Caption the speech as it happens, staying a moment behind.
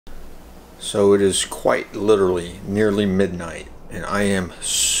So it is quite literally nearly midnight, and I am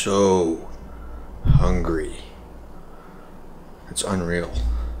so hungry. It's unreal.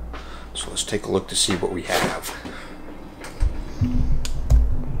 So let's take a look to see what we have.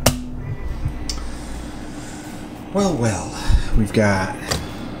 Well, we've got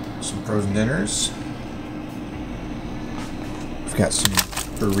some frozen dinners. We've got some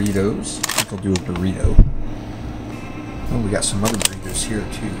burritos. I think I'll do a burrito. Oh, we got some other burritos here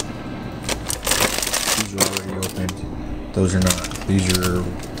too. These are already opened. Those are not. These are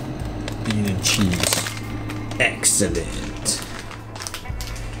bean and cheese. Excellent.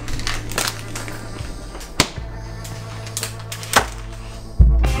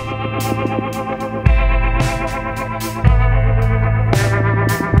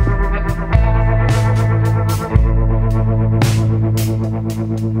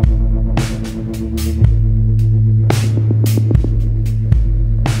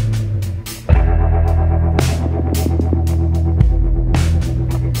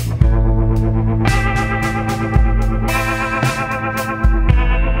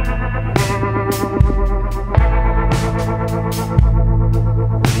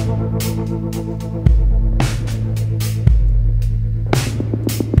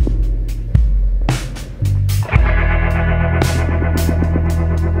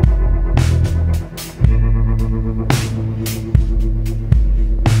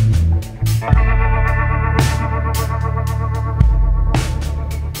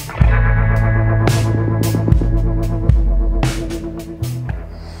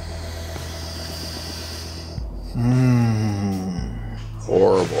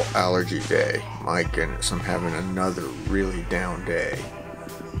 Horrible allergy day. My goodness, I'm having another really down day.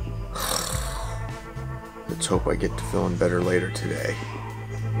 Let's hope I get to feeling better later today.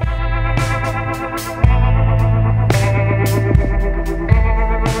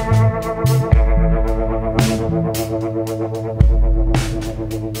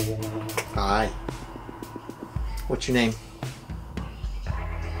 Hi. What's your name?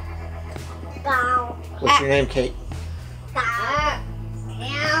 What's your name, Kate?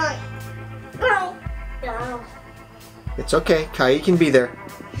 It's okay. Kai can be there.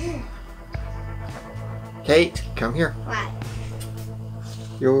 Kate, come here. What?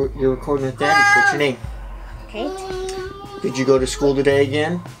 You're recording with Daddy. What's your name? Kate. Did you go to school today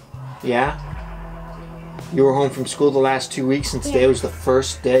again? Yeah? You were home from school the last 2 weeks and today was the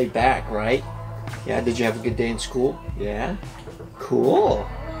first day back, right? Yeah, did you have a good day in school? Yeah? Cool.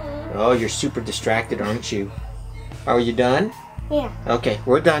 Oh, you're super distracted, aren't you? Are you done? Yeah. Okay,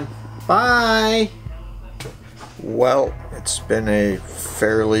 we're done. Bye! Well, it's been a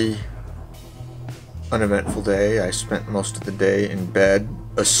fairly uneventful day. I spent most of the day in bed,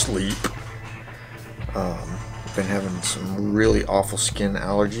 asleep. I've been having some really awful skin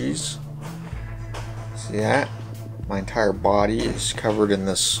allergies. See that? My entire body is covered in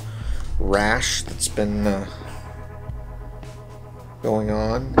this rash that's been going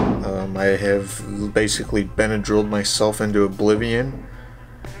on. I have basically Benadrylled myself into oblivion,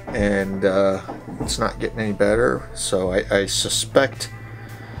 and it's not getting any better. So I suspect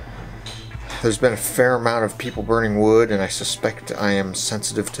there's been a fair amount of people burning wood, and I suspect I am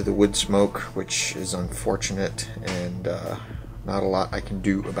sensitive to the wood smoke, which is unfortunate, and not a lot I can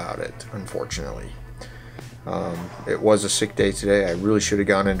do about it, unfortunately. It was a sick day today. I really should have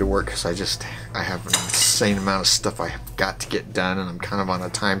gone into work because I have an insane amount of stuff I have got to get done, and I'm kind of on a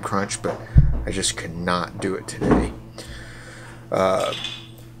time crunch, but I just could not do it today.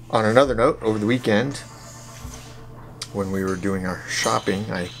 On another note, over the weekend, when we were doing our shopping,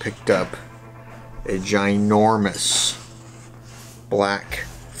 I picked up a ginormous black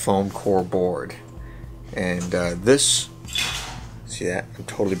foam core board, and this, see that? I'm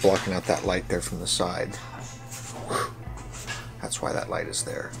totally blocking out that light there from the side. That's why that light is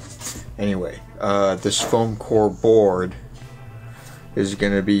there. Anyway, this foam core board is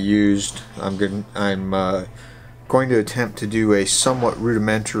going to be used. I'm going to attempt to do a somewhat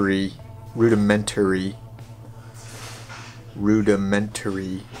rudimentary.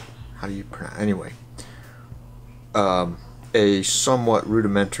 How do you pronounce? Anyway, a somewhat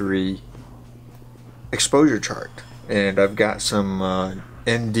rudimentary exposure chart, and I've got some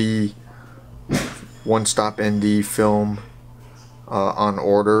ND one-stop ND film on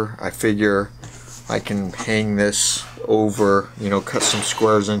order. I figure I can hang this over, cut some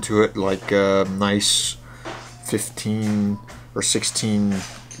squares into it, like nice 15 or 16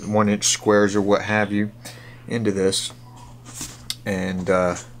 1-inch squares or what have you, into this, and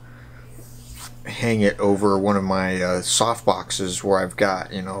hang it over one of my soft boxes where I've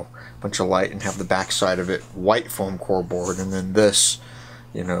got, a bunch of light, and have the back side of it white foam core board, and then this,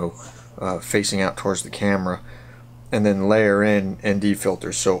 facing out towards the camera, and then layer in ND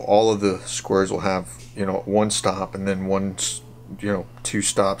filters. So all of the squares will have, you know, one stop, and then one, you know, 2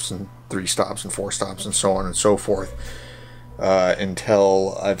 stops and 3 stops and 4 stops and so on and so forth,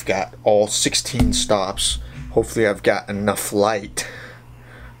 until I've got all 16 stops. Hopefully I've got enough light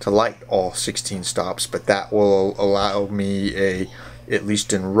to light all 16 stops, but that will allow me at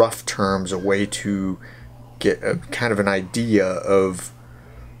least in rough terms, a way to get a kind of an idea of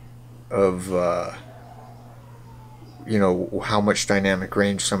you know, how much dynamic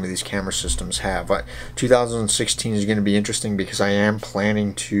range some of these camera systems have. 2016 is going to be interesting because I am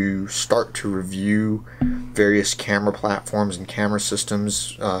planning to start to review various camera platforms and camera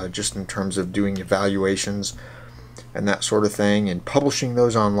systems, just in terms of doing evaluations and that sort of thing, and publishing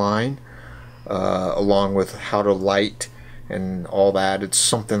those online, along with how to light and all that. It's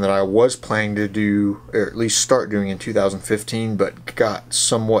something that I was planning to do, or at least start doing, in 2015, but got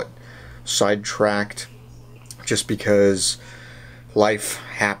somewhat sidetracked just because life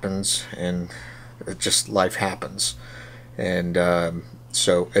happens, and just life happens. And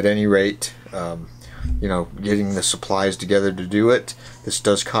so at any rate, you know, getting the supplies together to do it, this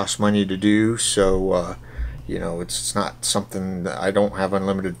does cost money to do, so you know, it's not something that, I don't have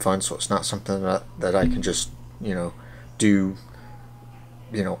unlimited funds, so it's not something that I can just, you know, do,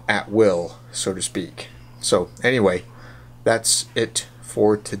 you know, at will, so to speak. So anyway, that's it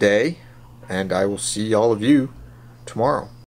for today, and I will see all of you tomorrow.